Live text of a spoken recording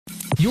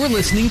You're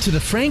listening to the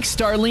Frank,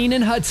 Starlene,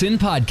 and Hudson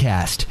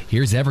podcast.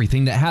 Here's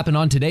everything that happened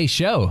on today's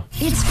show.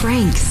 It's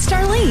Frank,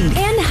 Starlene,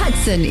 and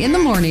Hudson in the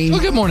morning.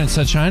 Well, good morning,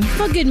 Sunshine.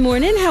 Well, good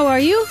morning. How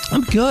are you?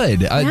 I'm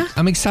good.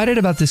 I'm excited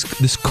about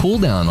this cool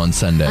down on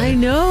Sunday. I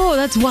know.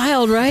 That's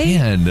wild, right?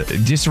 And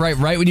just right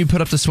when you put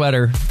up the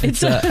sweater. It's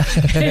so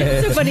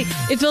funny.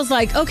 It feels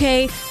like,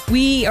 okay,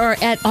 we are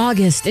at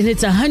August and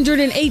it's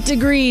 108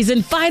 degrees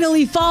and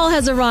finally fall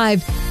has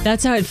arrived.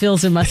 That's how it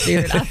feels in my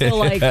spirit. I feel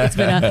like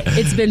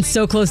it's been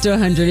so close to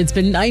 100. It's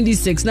been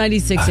 96,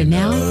 and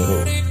now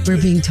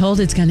we're being told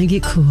it's going to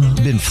get cool.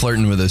 Been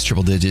flirting with those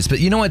triple digits.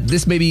 But you know what?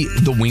 This may be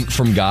the wink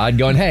from God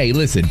going, hey,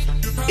 listen,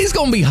 it's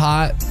going to be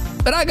hot,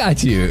 but I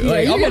got you.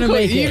 Yeah, you're going to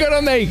make it. You're going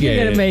to make it. You're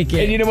going to make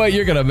it. And you know what?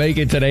 You're going to make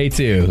it today,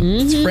 too.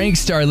 Mm-hmm. It's Frank,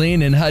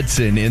 Starlene, and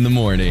Hudson in the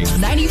morning.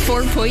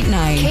 94.9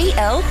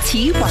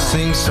 KLTY.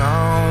 Sing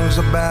songs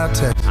about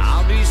Texas.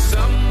 I'll be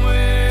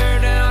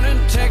somewhere down in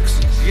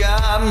Texas.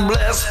 God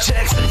bless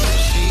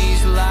Texas.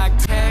 She's like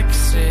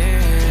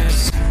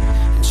Texas,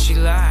 and she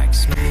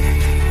likes me.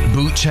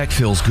 Boot check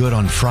feels good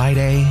on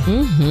Friday.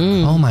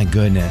 Mm-hmm. Oh, my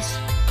goodness.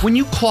 When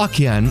you clock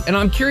in, and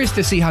I'm curious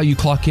to see how you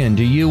clock in,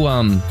 do you,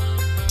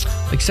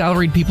 like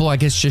salaried people, I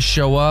guess, just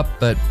show up,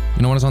 but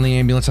you know, when I was on the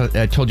ambulance,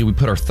 I told you we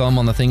put our thumb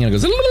on the thing and it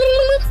goes,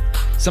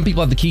 some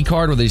people have the key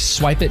card where they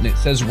swipe it and it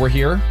says we're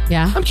here.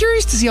 Yeah. I'm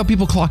curious to see how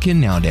people clock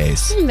in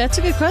nowadays. That's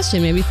a good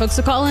question. Maybe folks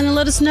will call in and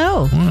let us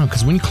know. I don't know,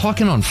 because when you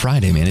clock in on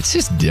Friday, man, it's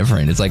just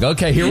different. It's like,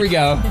 okay, here we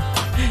go.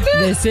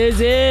 This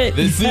is it.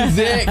 This is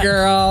it,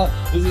 girl.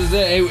 This is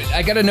it. Hey,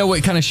 I got to know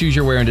what kind of shoes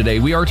you're wearing today.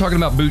 We are talking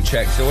about boot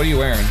check, so what are you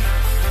wearing?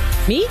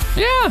 Me?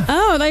 Yeah.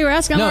 Oh, I thought you were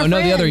asking No,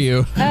 the other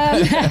you.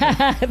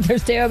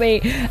 There's two of me.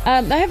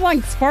 I have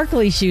like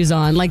sparkly shoes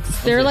on. Like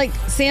they're like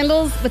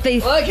sandals, but they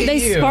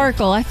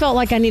sparkle. I felt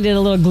like I needed a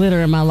little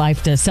glitter in my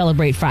life to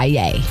celebrate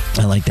Friday.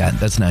 I like that.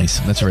 That's nice.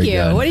 That's very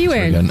good. What are you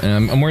wearing?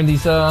 I'm wearing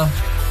these.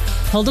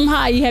 Hold them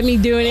high. You had me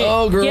doing it.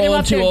 Oh, girl, get them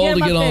I'm up too there. old Get to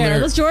them get up on there.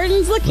 Those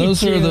Jordans, look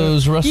Those at you. are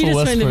those Russell You just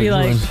Westbrook wanted to be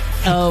like,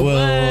 oh,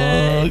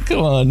 well, what? come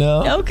on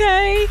now.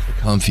 Okay.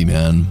 Comfy,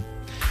 man.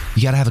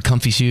 You got to have a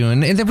comfy shoe.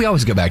 And then we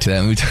always go back to that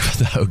when we talk about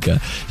the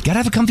Hoka. You got to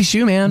have a comfy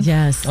shoe, man.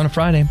 Yes. On a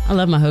Friday. I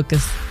love my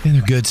Hokas. And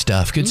they're good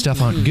stuff. Good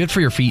stuff on. Good for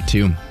your feet,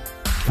 too.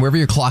 Wherever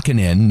you're clocking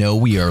in, know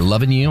we are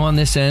loving you on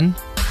this end.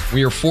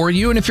 We are for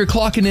you. And if you're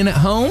clocking in at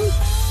home,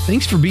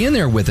 thanks for being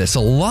there with us. A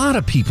lot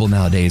of people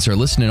nowadays are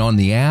listening on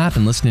the app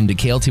and listening to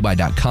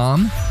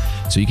KLTY.com.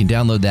 So you can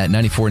download that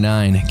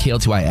 94.9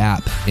 KLTY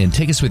app and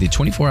take us with you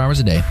 24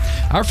 hours a day.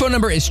 Our phone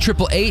number is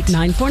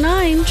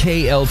 888-949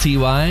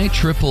 KLTY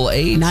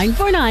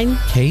 888-949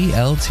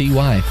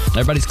 KLTY.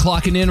 Everybody's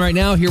clocking in right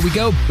now. Here we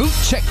go. Boot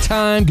check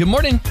time. Good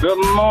morning.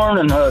 Good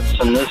morning,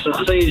 Hudson. This is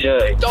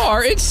CJ.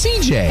 Star, it's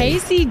CJ. Hey,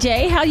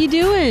 CJ. How you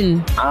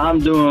doing? I'm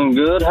doing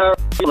good. How are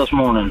you this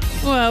morning?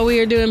 Well, we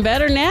are doing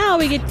better now.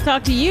 We get to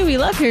talk to you. We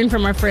love hearing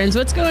from our friends.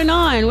 What's going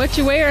on? What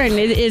you wearing?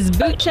 It is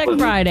Boot Check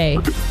Friday.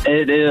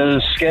 It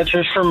is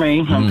Skechers for me.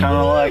 I'm kind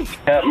of like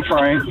Captain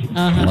Frank.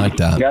 I like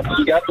that. Got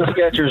the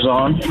Skechers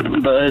on,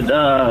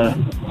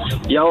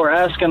 but y'all were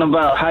asking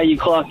about how you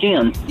clock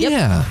in.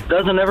 Yeah.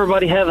 Doesn't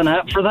everybody have an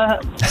app for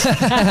that?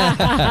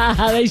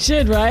 They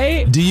should,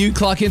 right? Do you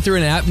clock in through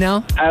an app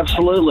now?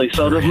 Absolutely.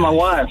 So does my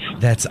wife.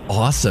 That's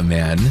awesome,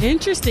 man.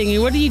 Interesting.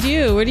 And what do you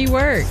do? Where do you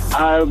work?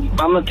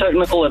 I'm a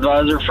technical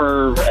advisor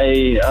for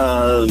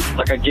a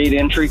gate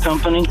entry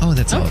company. Oh,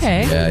 that's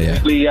Okay. awesome.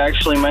 Yeah. We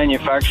actually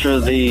manufacture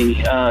the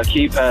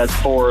keypads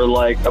for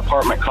like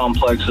apartment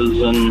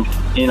complexes and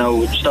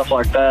stuff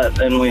like that.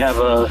 And we have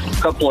a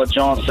couple of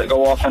jaunts that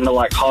go off into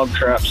like hog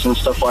traps and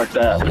stuff like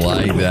that. I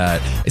like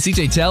that. Hey,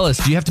 CJ, tell us,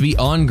 do you have to be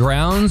on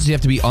grounds? Do you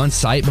have to be on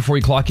site before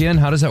you clock in?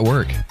 How does that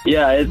work?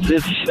 Yeah,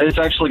 it's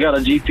actually got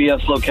a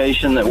GPS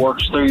location that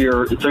works through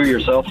your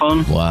cell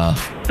phone. Wow.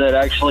 That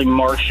actually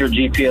marks your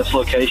GPS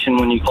location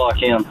when you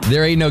clock in.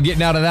 There ain't no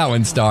getting out of that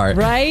one, Star.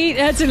 Right?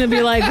 That's going to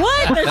be like,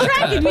 what? They're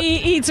tracking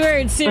me. Eats where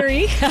it's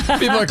Siri.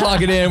 People are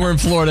clocking in. We're in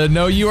Florida.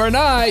 No, you are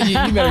not. You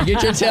better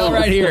get your tail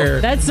right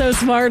here. That's so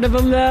smart of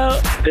them, though.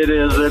 It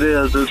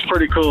is. It's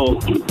pretty cool.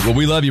 Well,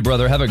 we love you,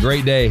 brother. Have a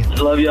great day.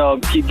 Love y'all.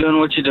 Keep doing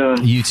what you're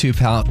doing. You too,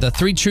 pal. The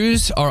 3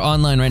 Truths are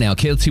online right now.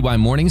 KLTY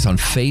Mornings on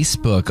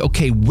Facebook.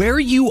 Okay, where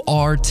you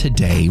are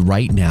today,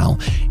 right now,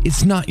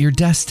 it's not your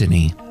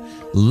destiny.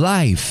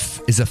 Life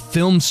is a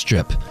film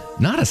strip,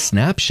 not a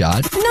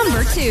snapshot.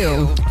 Number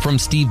 2. From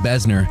Steve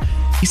Besner.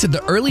 He said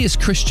the earliest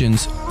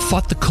Christians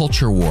fought the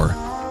culture war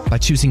by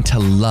choosing to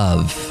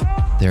love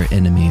their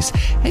enemies.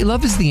 Hey,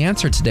 love is the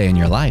answer today in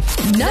your life.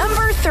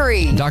 Number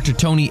 3. Dr.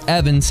 Tony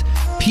Evans,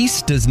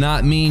 peace does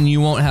not mean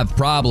you won't have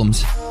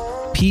problems.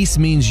 Peace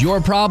means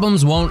your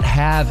problems won't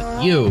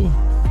have you.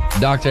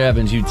 Dr.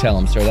 Evans, you tell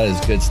him, sir. That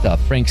is good stuff.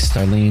 Frank,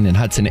 Starlene, and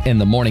Hudson in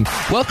the morning.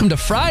 Welcome to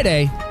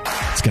Friday.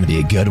 It's going to be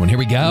a good one. Here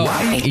we go.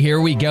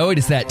 Here we go. It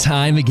is that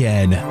time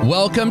again.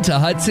 Welcome to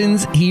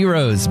Hudson's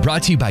Heroes,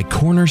 brought to you by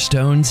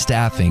Cornerstone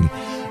Staffing.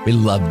 We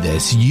love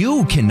this.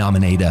 You can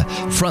nominate a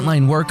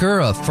frontline worker,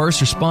 a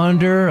first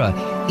responder,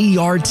 a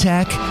ER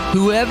tech,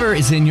 whoever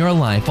is in your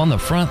life on the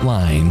front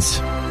lines,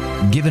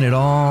 giving it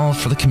all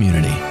for the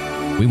community.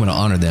 We want to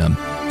honor them.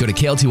 Go to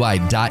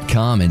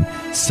KLTY.com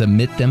and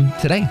submit them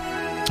today.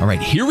 All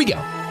right, here we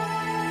go.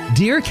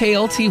 Dear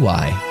KLTY,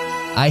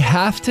 I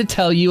have to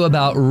tell you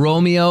about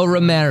Romeo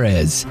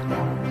Ramirez.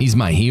 He's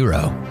my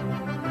hero.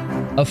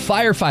 A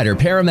firefighter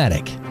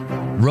paramedic.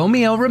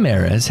 Romeo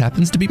Ramirez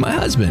happens to be my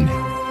husband.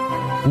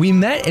 We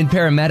met in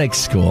paramedic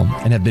school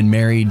and have been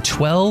married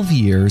 12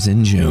 years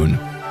in June.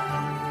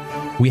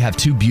 We have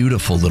 2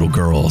 beautiful little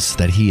girls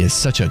that he is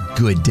such a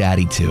good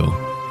daddy to.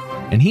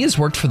 And he has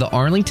worked for the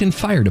Arlington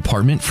Fire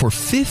Department for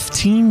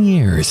 15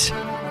 years.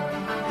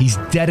 He's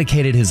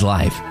dedicated his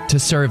life to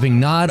serving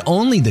not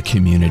only the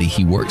community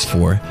he works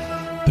for,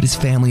 but his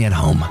family at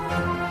home.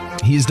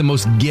 He is the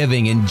most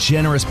giving and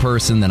generous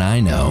person that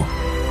I know,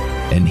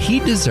 and he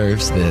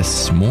deserves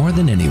this more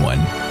than anyone.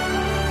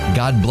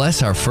 God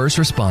bless our first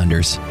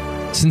responders.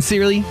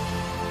 Sincerely,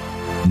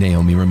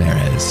 Naomi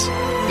Ramirez.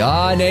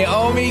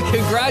 Naomi,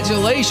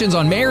 congratulations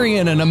on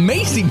marrying an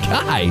amazing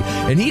guy.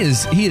 And he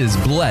is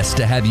blessed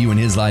to have you in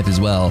his life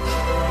as well.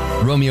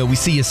 Romeo, we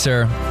see you,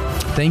 sir.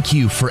 Thank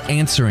you for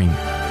answering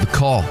the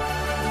call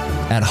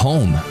at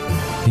home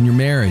in your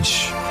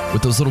marriage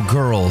with those little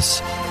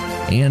girls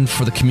and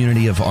for the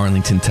community of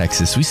Arlington,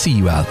 Texas. We see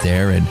you out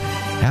there, and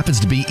happens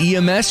to be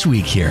EMS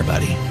week here,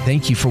 buddy.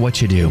 Thank you for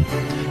what you do.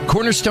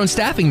 Cornerstone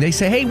Staffing, they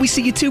say, hey, we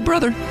see you too,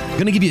 brother.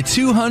 Going to give you a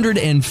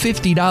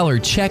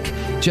 $250 check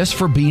just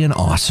for being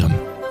awesome.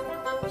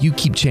 You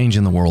keep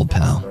changing the world,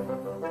 pal.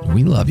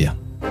 We love you.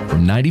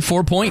 From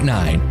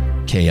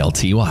 94.9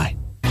 KLTY.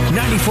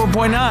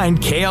 94.9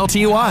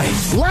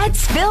 KLTY.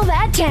 Let's fill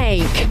that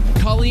tank.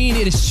 Colleen,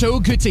 it is so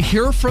good to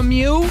hear from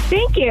you.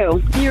 Thank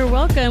you. You're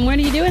welcome. What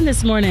are you doing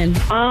this morning?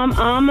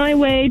 On my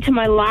way to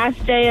my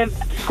last day of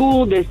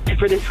school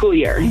for this school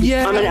year.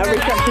 Yeah. I'm a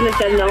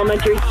receptionist at an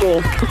elementary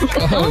school.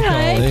 All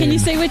right. Can you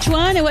say which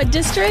one and what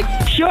district?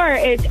 Sure.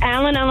 It's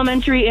Allen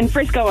Elementary in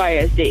Frisco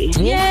ISD. Yay! Look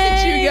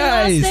at you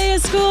guys. Last day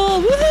of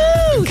school.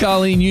 Woohoo!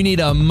 Colleen, you need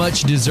a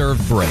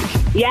much-deserved break.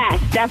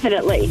 Yes,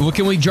 definitely. Well,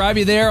 can we drive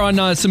you there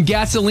on some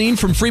gasoline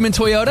from Freeman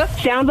Toyota?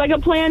 Sounds like a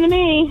plan to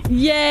me.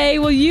 Yay.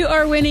 Well, you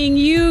are winning.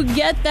 You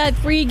get that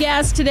free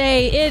gas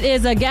today. It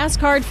is a gas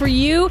card for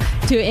you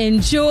to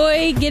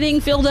enjoy getting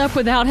filled up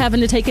without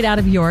having to take it out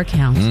of your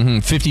account.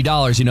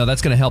 $50,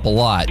 that's going to help a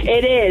lot.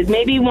 It is.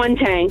 Maybe one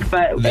tank,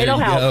 but There it'll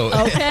you help.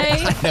 go.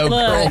 Okay. No,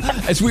 girl. Look.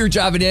 As we were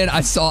driving in,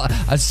 I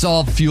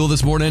saw fuel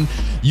this morning.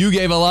 You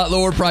gave a lot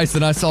lower price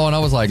than I saw, and I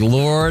was like,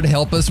 Lord,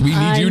 help us. We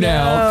need you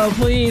now. Oh,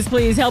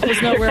 please help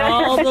us know where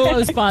all the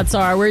low spots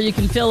are, where you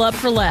can fill up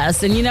for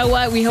less. And you know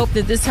what? We hope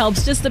that this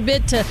helps just a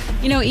bit to,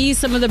 ease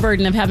some of the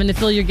burden of having to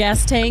fill your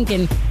gas tank.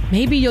 And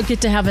maybe you'll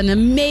get to have an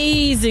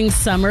amazing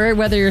summer,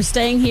 whether you're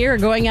staying here or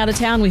going out of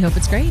town. We hope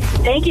it's great.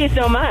 Thank you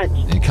so much.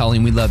 And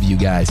Colleen, we love you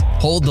guys.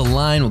 Hold the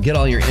line. We'll get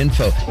all your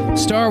info.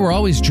 Star, we're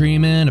always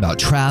dreaming about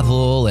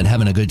travel and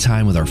having a good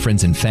time with our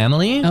friends and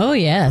family. Oh,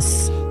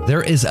 yes.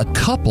 There is a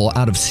couple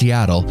out of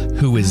Seattle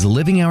who is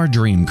living our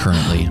dream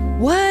currently.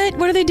 What?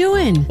 What are they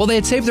doing? Well, they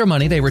had saved their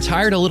money. They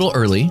retired a little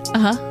early.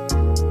 Uh-huh.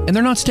 And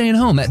they're not staying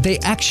home. They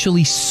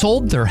actually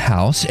sold their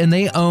house and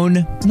they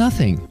own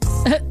nothing.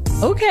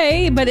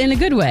 Okay, but in a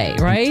good way,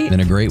 right? In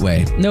a great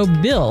way. No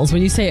bills.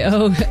 When you say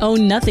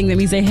own nothing, that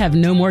means they have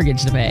no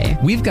mortgage to pay.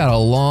 We've got a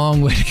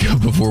long way to go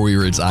before we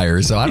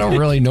retire, so I don't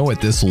really know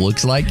what this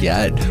looks like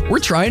yet. We're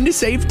trying to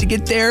save to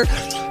get there,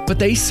 but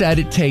they said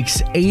it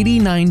takes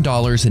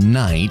 $89 a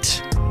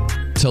night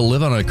to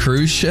live on a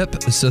cruise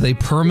ship, so they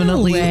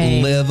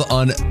permanently live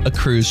on a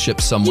cruise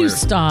ship somewhere. You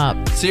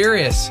stop.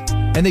 Serious.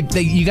 And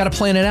you got to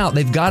plan it out.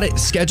 They've got it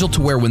scheduled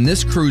to where when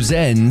this cruise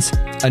ends,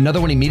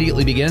 another one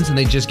immediately begins, and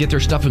they just get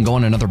their stuff and go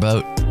on another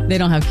boat. They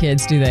don't have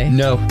kids, do they?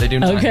 No, they do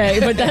not. Okay,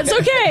 but that's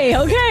okay.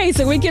 Okay,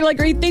 so we can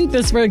rethink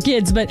this for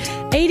kids. But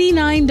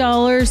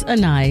 $89 a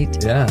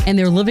night. Yeah. And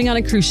they're living on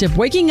a cruise ship,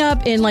 waking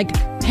up in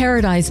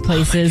paradise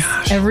places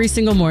every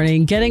single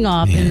morning, getting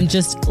off and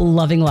just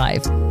loving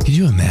life. Could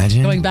you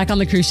imagine? Going back on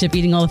the cruise ship,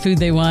 eating all the food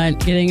they want,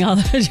 getting all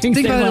the drinks they want.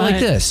 Think about it like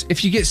this.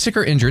 If you get sick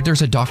or injured,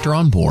 there's a doctor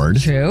on board.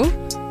 True.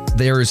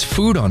 There is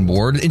food on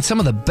board, and some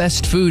of the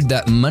best food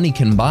that money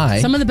can buy.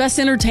 Some of the best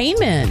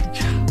entertainment.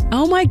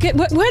 Oh my God.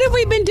 What have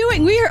we been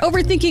doing? We are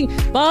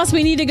overthinking. Boss,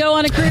 we need to go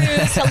on a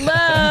cruise.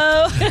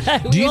 Hello.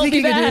 Do you think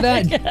you could do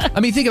that? I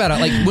mean, think about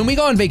it. When we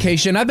go on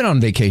vacation, I've been on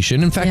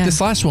vacation. In fact,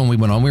 this last one we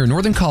went on, we were in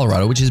northern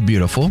Colorado, which is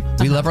beautiful.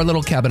 We love our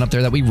little cabin up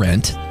there that we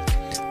rent.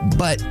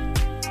 But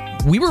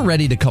we were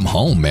ready to come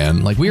home,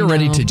 man. We were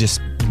ready to just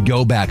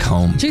go back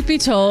home. Truth be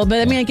told,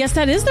 but I guess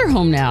that is their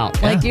home now.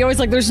 You're always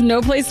there's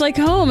no place like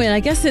home. And I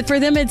guess that for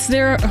them, it's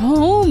their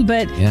home,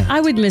 but I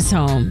would miss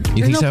home.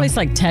 There's no place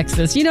like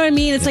Texas. You know what I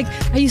mean? It's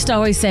I used to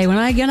always say, when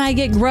I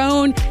get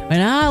grown,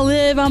 when I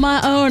live on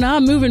my own,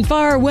 I'm moving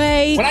far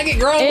away. When I get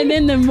grown. And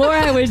then the more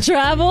I would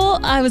travel,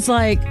 I was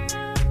like,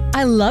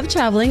 I love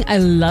traveling. I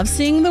love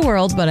seeing the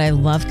world, but I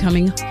love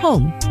coming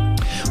home.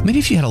 Maybe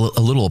if you had a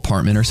little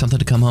apartment or something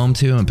to come home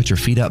to and put your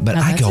feet up. But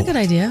I that's go, a good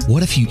idea.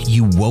 What if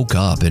you woke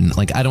up and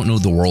like, I don't know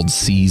the world's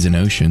seas and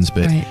oceans,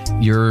 but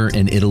you're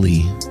in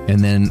Italy. And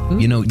then,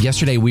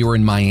 yesterday we were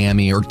in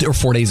Miami or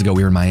 4 days ago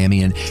we were in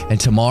Miami and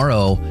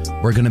tomorrow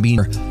we're going to be in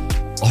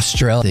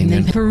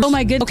Australia. Oh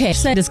my goodness. Okay,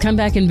 so just come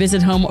back and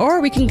visit home,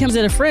 or we can come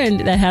visit a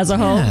friend that has a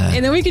home,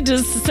 and then we could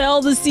just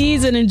sell the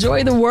seas and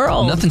enjoy the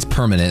world. Nothing's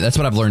permanent. That's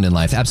what I've learned in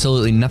life.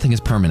 Absolutely nothing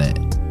is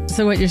permanent.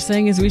 So what you're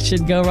saying is we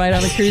should go right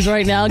on a cruise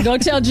right now. Go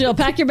tell Jill,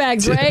 pack your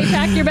bags, Ray,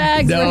 pack your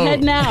bags. No. We're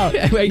heading out.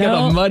 We ain't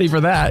got the money for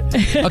that.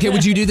 Okay,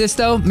 would you do this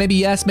though? Maybe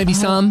yes, maybe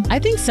some? I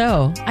think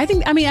so.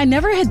 I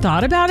never had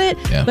thought about it,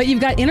 but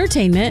you've got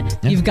entertainment,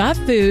 you've got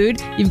food,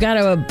 you've got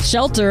a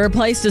shelter, a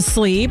place to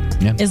sleep.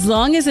 Yeah. As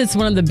long as it's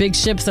one of the big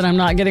ships that I'm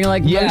not getting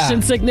like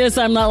motion sickness,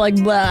 I'm not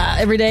like blah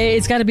every day.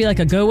 It's got to be like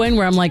a go-in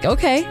where I'm like,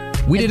 okay.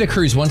 We did a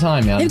cruise one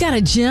time, man. They've got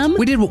a gym.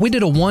 We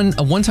did a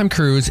one-time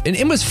cruise, and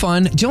it was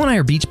fun. Jill and I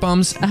are beach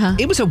bums.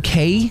 It was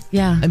okay.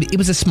 Yeah. I mean, it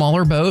was a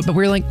smaller boat, but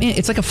we were like, man,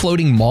 it's like a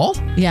floating mall.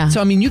 Yeah.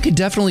 So, I mean, you could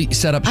definitely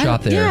set up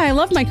shop there. Yeah, I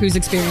love my cruise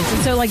experience.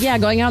 And so,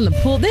 going out in the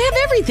pool, they have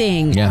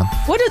everything. Yeah.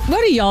 What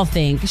do y'all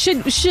think?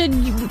 Should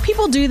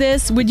people do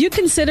this? Would you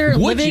consider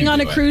living on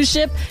a cruise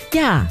ship?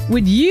 Yeah.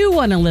 Would you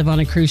want to live on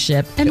a cruise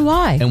ship? And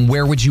why? And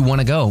where would you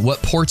want to go?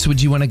 What ports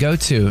would you want to go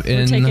to?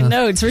 We're taking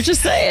notes. We're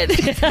just saying.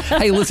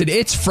 Hey, listen,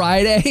 it's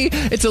Friday.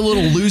 It's a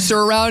little looser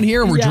around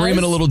here. We're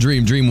dreaming a little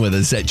dream. Dream with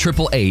us at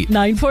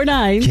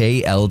 888-949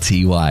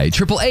 KLTY.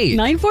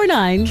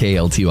 888-949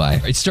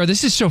 KLTY. Right, Star,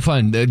 this is so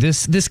fun.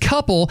 This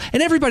couple,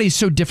 and everybody's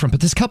so different,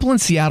 but this couple in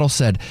Seattle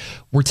said,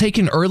 we're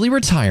taking early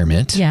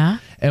retirement. Yeah.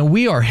 And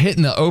we are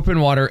hitting the open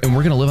water, and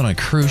we're going to live on a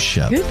cruise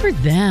ship. Good for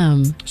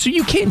them. So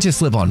you can't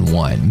just live on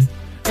one.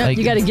 Like,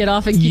 you got to get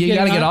off and keep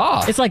got to get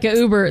off. It's like an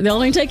Uber. They'll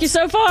only take you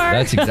so far.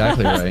 That's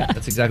exactly right.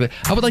 That's exactly.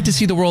 I would like to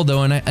see the world,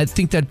 though, and I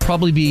think that'd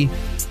probably be...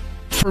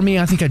 For me,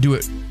 I think I'd do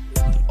it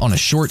on a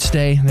short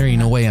stay. There ain't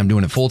no way I'm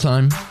doing it full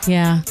time.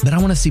 Yeah. But I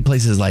want to see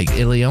places like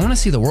Italy. I want to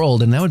see the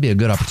world, and that would be a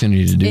good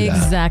opportunity to do that.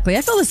 Exactly.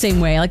 I feel the same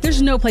way. Like,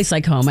 there's no place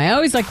like home. I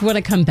always want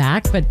to come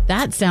back, but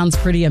that sounds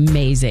pretty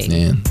amazing.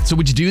 Man. So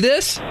would you do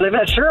this?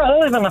 Sure,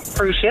 I'll live on a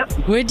cruise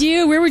ship. Would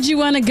you? Where would you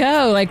want to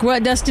go? Like,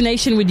 what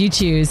destination would you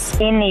choose?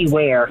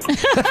 Anywhere. She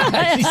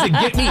said,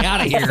 get me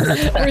out of here.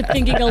 We're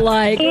thinking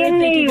alike.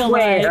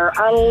 Anywhere.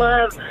 I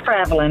love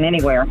traveling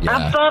anywhere. Yeah.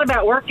 I've thought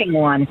about working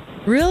one.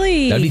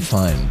 Really? That'd be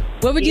fun.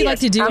 What would you like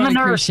to do on a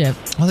cruise ship?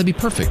 Oh, that'd be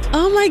perfect.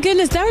 Oh my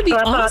goodness, that would be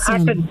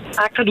awesome.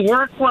 I could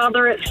work while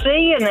they're at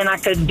sea, and then I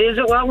could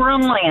visit while we're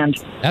on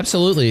land.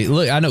 Absolutely.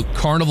 Look, I know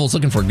Carnival's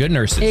looking for good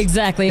nurses.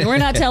 Exactly. We're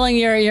not telling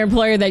your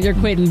employer that you're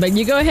quitting, but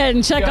you go ahead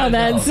and check on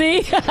that and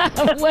see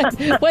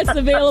what's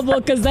available,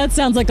 because that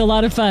sounds like a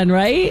lot of fun,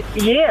 right?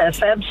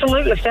 Yes,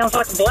 absolutely. Sounds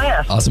like a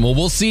blast. Awesome. Well,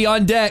 we'll see you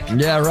on deck.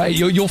 Yeah, right.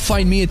 You'll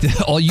find me at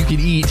the all you can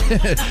eat.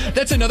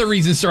 That's another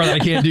reason, Star, that I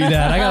can't do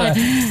that. I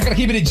gotta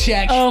keep it in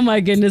check. Oh my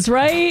goodness,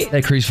 right?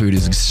 That cruise food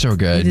is so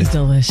good. It is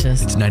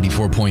delicious. It's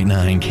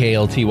 94.9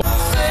 KLTY.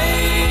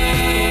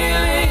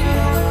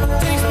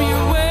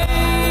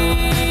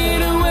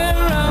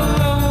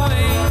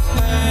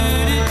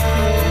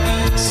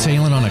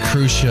 Sailing on a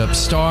cruise ship.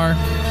 Star,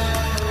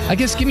 I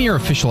guess give me your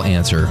official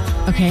answer.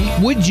 Okay.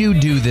 Would you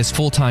do this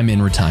full time in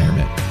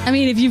retirement? I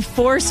mean, if you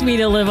force me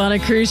to live on a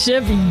cruise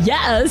ship,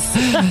 yes.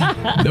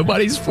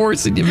 Nobody's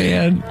forcing you,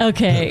 man.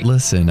 Okay. But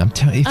listen, I'm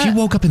telling you, if you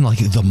woke up in like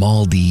the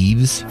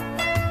Maldives,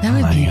 that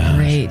would be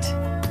great.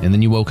 And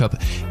then you woke up.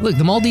 Look,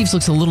 the Maldives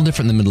looks a little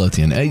different than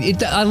Midlothian.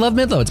 I love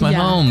Midlo. It's my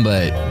home,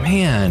 but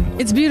man.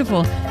 It's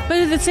beautiful.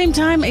 But at the same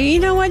time, you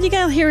know what? You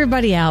got to hear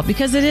everybody out,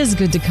 because it is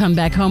good to come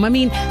back home. I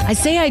mean, I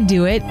say I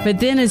do it, but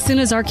then as soon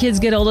as our kids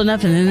get old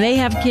enough and then they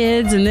have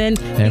kids and then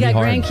you got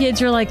grandkids,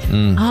 you're like,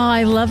 oh,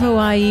 I love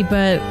Hawaii,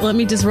 but let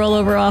me just roll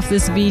over off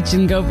this beach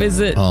and go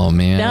visit. Oh,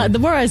 man. Now, the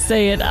more I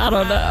say it, I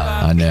don't know.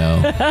 I know.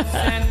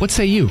 What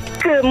say you?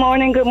 Good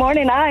morning. Good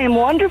morning. I am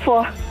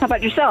wonderful. How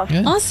about yourself?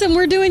 Yeah. Awesome.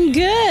 We're doing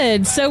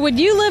good. So would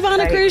you live on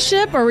a cruise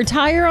ship or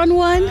retire on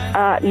one?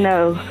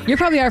 No. You're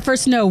probably our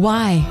first no.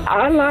 Why?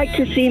 I like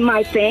to see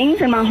my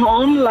things in my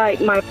home,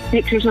 like my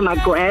pictures of my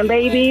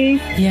grandbabies.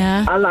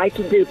 Yeah. I like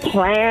to do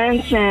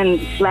plants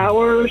and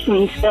flowers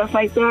and stuff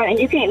like that. And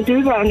you can't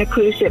do that on a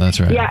cruise ship. That's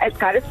right. Yeah, it's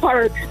got its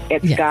perks.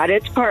 It's got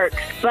its perks,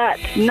 but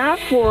not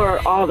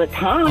for all the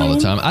time. All the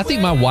time. I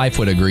think my wife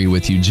would agree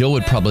with you. Jill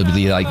would probably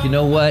be like, you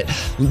know what?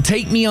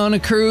 Take me on a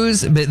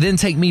cruise, but then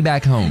take me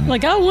back home.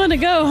 Like, I want to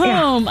go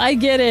home. Yeah. I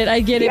get it.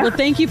 Yeah. Well,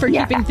 thank you for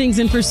keeping things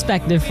in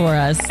perspective for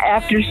us.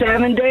 After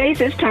 7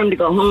 days, it's time to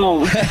go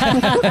home.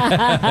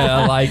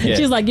 I like it.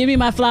 She's like, give me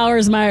my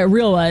flowers, my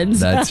real ones.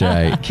 That's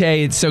right.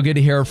 Kay, it's so good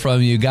to hear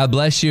from you. God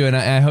bless you, and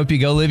I hope you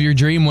go live your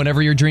dream,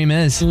 whatever your dream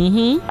is.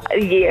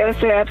 Mm-hmm.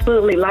 Yes,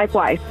 absolutely.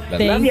 Likewise.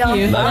 Thank you. Love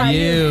you. Bye.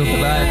 You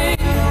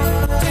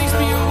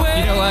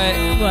know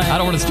what? What? I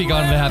don't want to speak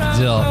on behalf of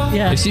Jill.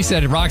 Yeah. If she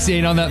said Roxy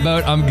ain't on that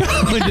boat, I'm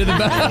going to the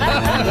boat.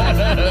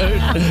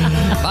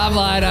 I'm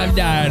lying, I'm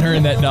dying. Her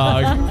and that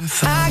dog.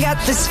 I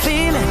got this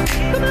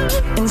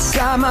feeling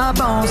inside my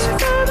bones.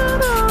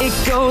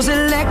 It goes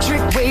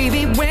electric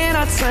wavy when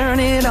I turn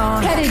it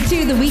on. Headed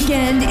to the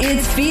weekend,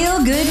 it's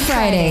Feel Good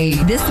Friday.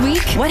 This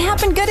week, what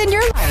happened good in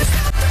your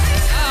life?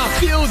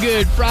 Feel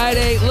Good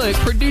Friday. Look,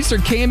 producer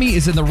Cammie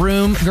is in the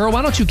room. Girl,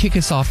 why don't you kick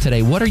us off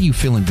today? What are you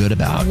feeling good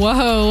about?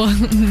 Whoa,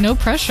 no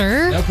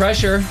pressure. No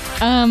pressure.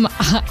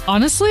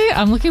 Honestly,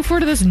 I'm looking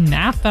forward to this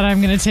nap that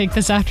I'm going to take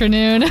this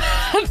afternoon.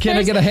 Can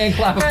I get a hand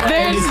clap of praise?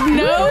 There's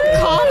no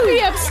coffee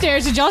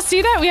upstairs. Did y'all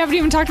see that? We haven't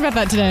even talked about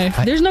that today.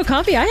 There's no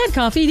coffee. I had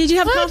coffee. Did you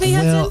have coffee,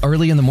 Hudson? Well,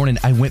 early in the morning,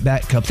 I went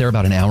back up there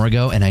about an hour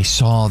ago, and I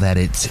saw that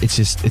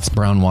it's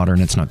brown water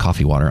and it's not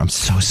coffee water. I'm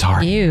so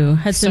sorry. Ew,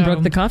 Hudson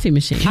broke the coffee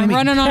machine. I'm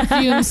running on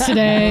fumes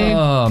today.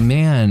 Oh,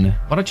 man.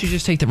 Why don't you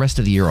just take the rest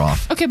of the year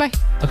off? Okay, bye.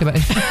 Okay,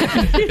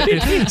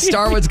 bye.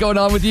 Star, what's going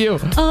on with you?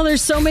 Oh,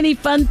 there's so many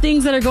fun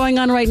things that are going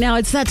on right now.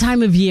 It's that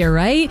time of year,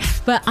 right?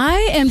 But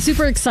I am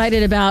super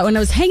excited about when I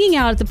was hanging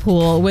out at the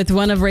pool with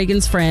one of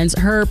Reagan's friends,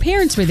 her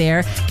parents were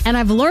there, and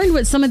I've learned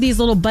what some of these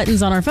little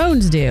buttons on our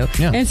phones do.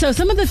 Yeah. And so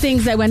some of the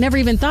things that I never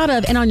even thought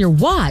of, and on your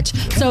watch.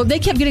 So they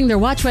kept getting their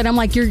watch wet. I'm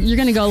like, you're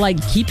going to go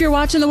like, keep your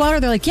watch in the water?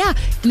 They're like, yeah.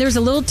 And there's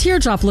a little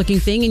teardrop looking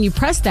thing, and you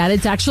press that.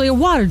 It's actually a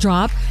water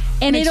drop.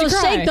 And Makes it'll you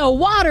cry. shake the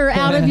water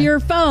out of your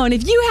phone.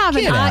 If you have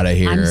an Get outta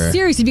here. I'm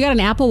serious. If you got an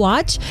Apple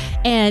Watch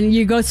and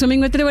you go swimming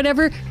with it or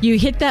whatever, you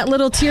hit that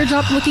little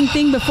teardrop looking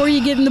thing before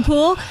you get in the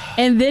pool.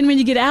 And then when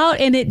you get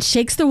out and it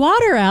shakes the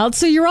water out,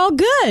 so you're all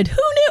good. Who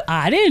knew?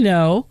 I didn't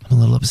know. I'm a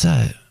little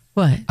upset.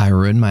 What? I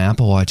ruined my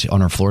Apple Watch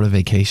on our Florida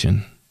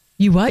vacation.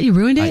 You what? You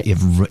ruined it?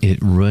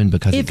 It ruined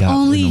because it If got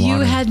only in the you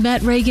water. had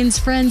met Reagan's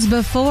friends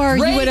before,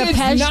 you would have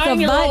pushed the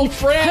button.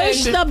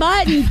 Push the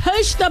button.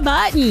 Push the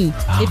button.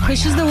 It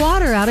pushes the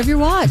water out of your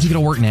watch. Is it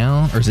going to work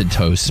now? Or is it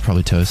toast? It's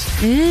probably toast.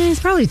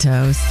 It's probably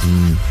toast.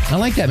 I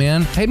like that,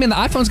 man. Hey, man, the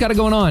iPhone's got it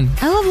going on.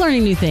 I love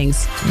learning new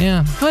things.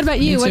 Yeah. What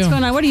about you? Me What's too.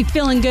 going on? What are you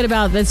feeling good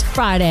about this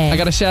Friday? I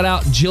got to shout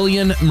out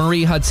Jillian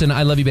Marie Hudson.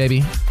 I love you,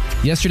 baby.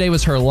 Yesterday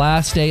was her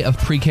last day of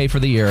pre-K for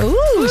the year.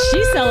 Ooh,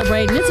 she's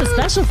celebrating. It's a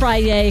special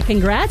Friday.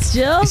 Congrats,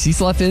 Jill. She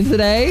slept in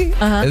today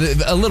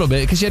a little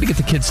bit because she had to get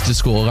the kids to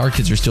school. Our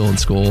kids are still in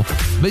school,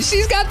 but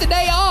she's got the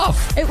day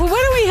off. Why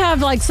don't we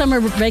have like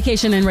summer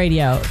vacation and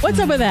radio? What's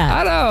up with that?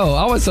 I know.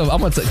 I want some.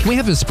 Can we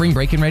have a spring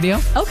break in radio?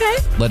 Okay.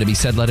 Let it be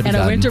said. Let it be And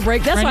done. a winter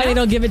break. That's why they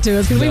don't give it to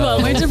us because we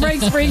want winter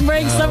break, spring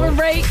break, summer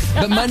break.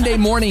 But Monday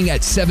morning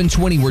at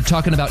 7:20, we're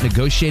talking about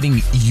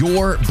negotiating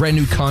your brand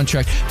new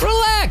contract.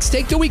 Relax.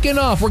 Take the weekend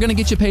off. We're going to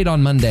get you paid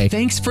on Monday.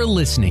 Thanks for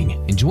listening.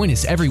 And join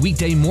us every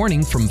weekday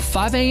morning from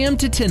 5 a.m.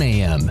 to 10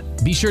 a.m.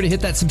 Be sure to hit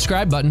that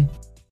subscribe button.